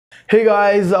Hey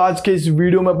guys, आज के इस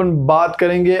वीडियो में अपन बात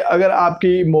करेंगे अगर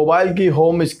आपकी मोबाइल की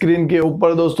होम स्क्रीन के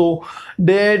ऊपर दोस्तों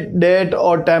डेट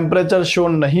और टेम्परेचर शो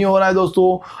नहीं हो रहा है दोस्तों।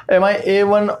 MI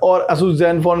A1 और Asus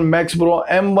Zenfone Max Pro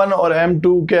M1 और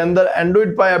M2 के अंदर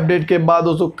एंड्रॉइड पाई अपडेट के बाद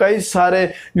दोस्तों कई सारे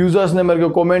यूजर्स ने मेरे को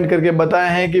कमेंट करके बताया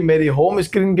है कि मेरी होम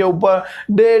स्क्रीन के ऊपर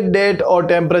डेट और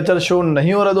टेम्परेचर शो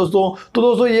नहीं हो रहा दोस्तों। तो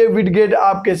दोस्तों ये विडगेट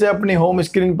आप कैसे अपनी होम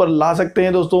स्क्रीन पर ला सकते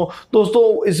हैं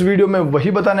दोस्तों इस वीडियो में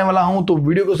वही बताने वाला हूं, तो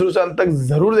वीडियो को शुरू से अंत तक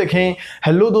जरूर देखें।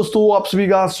 हेलो दोस्तों, आप सभी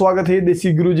का स्वागत है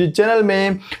देसी गुरुजी चैनल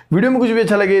में। वीडियो में कुछ भी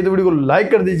अच्छा लगे तो वीडियो को लाइक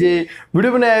कर दीजिए,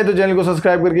 वीडियो में नया है तो चैनल को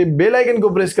सब्सक्राइब करके बेल आइकन को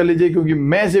प्रेस कर लीजिए, क्योंकि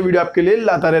मैं ऐसे वीडियो आपके लिए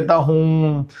लाता रहता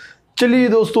हूं। चलिए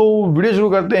दोस्तों वीडियो शुरू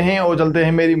करते हैं और चलते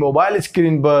हैं मेरी मोबाइल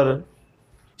स्क्रीन पर।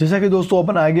 जैसा कि दोस्तों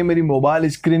अपन आगे मेरी मोबाइल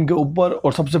स्क्रीन के ऊपर,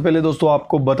 और सबसे पहले दोस्तों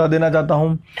आपको बता देना चाहता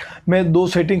हूं, मैं दो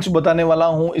सेटिंग्स बताने वाला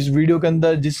हूं इस वीडियो के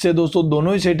अंदर, जिससे दोस्तों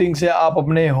दोनों ही सेटिंग से आप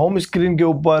अपने होम स्क्रीन के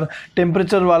ऊपर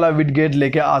टेम्परेचर वाला विडगेट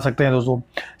लेके आ सकते हैं दोस्तों।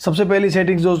 सबसे पहली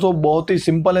सेटिंग्स दोस्तों बहुत ही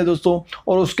सिंपल है दोस्तों,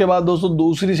 और उसके बाद दोस्तों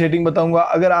दूसरी सेटिंग बताऊँगा।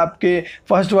 अगर आपके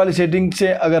फर्स्ट वाली सेटिंग से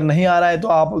अगर नहीं आ रहा है तो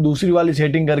आप दूसरी वाली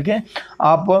सेटिंग करके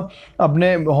आप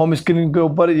अपने होम स्क्रीन के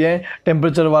ऊपर ये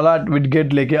टेम्परेचर वाला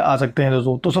विडगेट लेके आ सकते हैं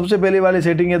दोस्तों। तो सबसे पहली वाली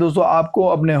सेटिंग है दोस्तों, आपको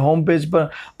अपने होम पेज पर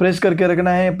प्रेस करके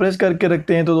रखना है। प्रेस करके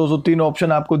रखते हैं तो दोस्तों तीन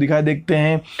ऑप्शन आपको दिखाई देते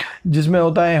हैं, जिसमें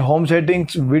होता है होम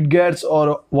सेटिंग्स, विडगेट्स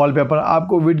और वॉलपेपर।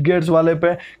 आपको विडगेट्स वाले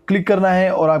पे क्लिक करना है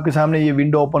और आपके सामने ये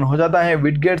विंडो ओपन हो जाता है,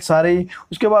 विडगेट्स सारे ही।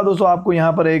 उसके बाद दोस्तों आपको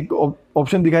यहाँ पर एक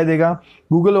ऑप्शन दिखाई देगा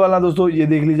गूगल वाला दोस्तों, ये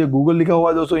देख लीजिए गूगल लिखा हुआ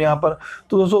है दोस्तों यहाँ पर।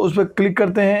 तो दोस्तों उस पर क्लिक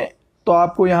करते हैं तो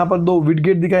आपको यहाँ पर दो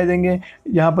विडगेट दिखाई देंगे।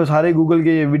 यहाँ पर सारे गूगल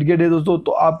के ये विडगेट है दोस्तों,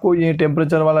 तो आपको ये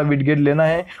टेम्परेचर वाला विडगेट लेना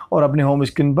है और अपनी होम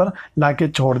स्क्रीन पर लाके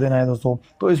छोड़ देना है दोस्तों।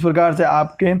 तो इस प्रकार से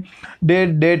आपके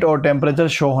डेट और टेम्परेचर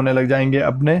शो होने लग जाएंगे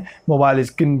अपने मोबाइल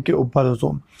स्क्रीन के ऊपर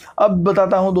दोस्तों। अब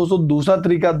बताता हूँ दोस्तों दूसरा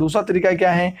तरीका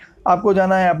क्या है। आपको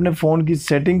जाना है अपने फ़ोन की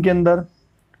सेटिंग के अंदर,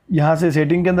 यहाँ से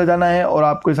सेटिंग के अंदर जाना है और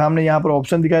आपके सामने यहाँ पर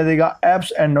ऑप्शन दिखाई देगा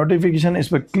ऐप्स एंड नोटिफिकेशन, इस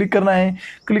पर क्लिक करना है।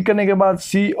 क्लिक करने के बाद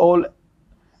सी ऑल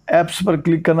ऐप्स पर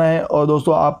क्लिक करना है और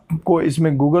दोस्तों आपको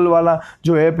इसमें गूगल वाला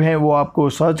जो ऐप है वो आपको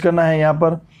सर्च करना है। यहाँ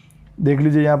पर देख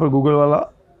लीजिए, यहाँ पर गूगल वाला,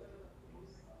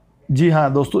 जी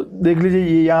हाँ दोस्तों देख लीजिए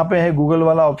ये यहाँ पे है गूगल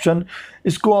वाला ऑप्शन।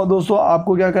 इसको दोस्तों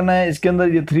आपको क्या करना है, इसके अंदर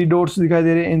ये 3 डॉट्स दिखाई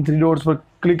दे रहे हैं, इन 3 डॉट्स पर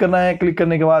क्लिक करना है। क्लिक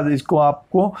करने के बाद इसको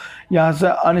आपको यहाँ से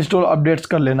अनइंस्टॉल अपडेट्स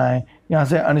कर लेना है, यहाँ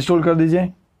से अनइंस्टॉल कर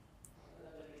दीजिए।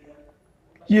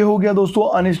 ये हो गया दोस्तों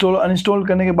अनइंस्टॉल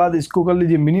करने के बाद इसको कर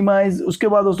लीजिए मिनिमाइज। उसके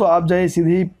बाद दोस्तों आप जाइए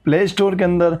सीधी प्ले स्टोर के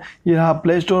अंदर, ये रहा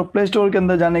प्ले स्टोर के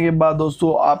अंदर जाने के बाद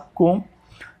दोस्तों आपको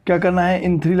क्या करना है,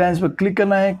 इन 3 लाइन्स पर क्लिक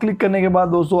करना है। क्लिक करने के बाद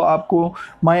दोस्तों आपको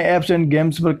माई ऐप्स एंड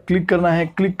गेम्स पर क्लिक करना है।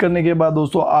 क्लिक करने के बाद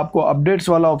दोस्तों आपको अपडेट्स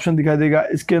वाला ऑप्शन दिखाई देगा,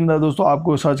 इसके अंदर दोस्तों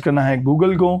आपको सर्च करना है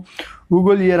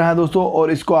गूगल ये रहा दोस्तों,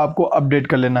 और इसको आपको अपडेट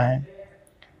कर लेना है।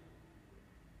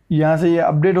 यहाँ से ये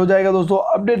अपडेट हो जाएगा दोस्तों।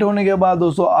 अपडेट होने के बाद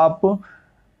दोस्तों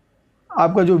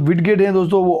आपका जो विडगेट है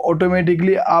दोस्तों वो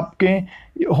ऑटोमेटिकली आपके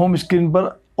होम स्क्रीन पर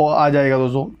आ जाएगा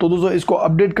दोस्तों। तो दोस्तों इसको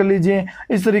अपडेट कर लीजिए।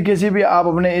 इस तरीके से भी आप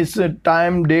अपने इस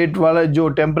टाइम डेट वाला जो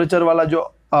टेम्परेचर वाला जो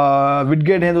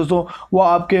विडगेट है दोस्तों वो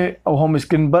आपके होम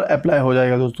स्क्रीन पर अप्लाई हो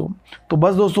जाएगा दोस्तों। तो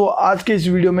बस दोस्तों आज के इस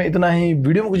वीडियो में इतना ही।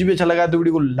 वीडियो में कुछ भी अच्छा लगा तो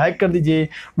वीडियो को लाइक कर दीजिए,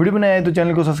 वीडियो में नया है तो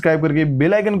चैनल को सब्सक्राइब करके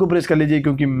बेल आइकन को प्रेस कर लीजिए,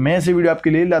 क्योंकि मैं ऐसे वीडियो आपके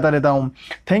लिए लाता रहता हूँ।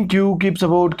 Thank you, keep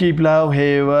support, keep love,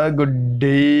 have a good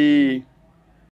day.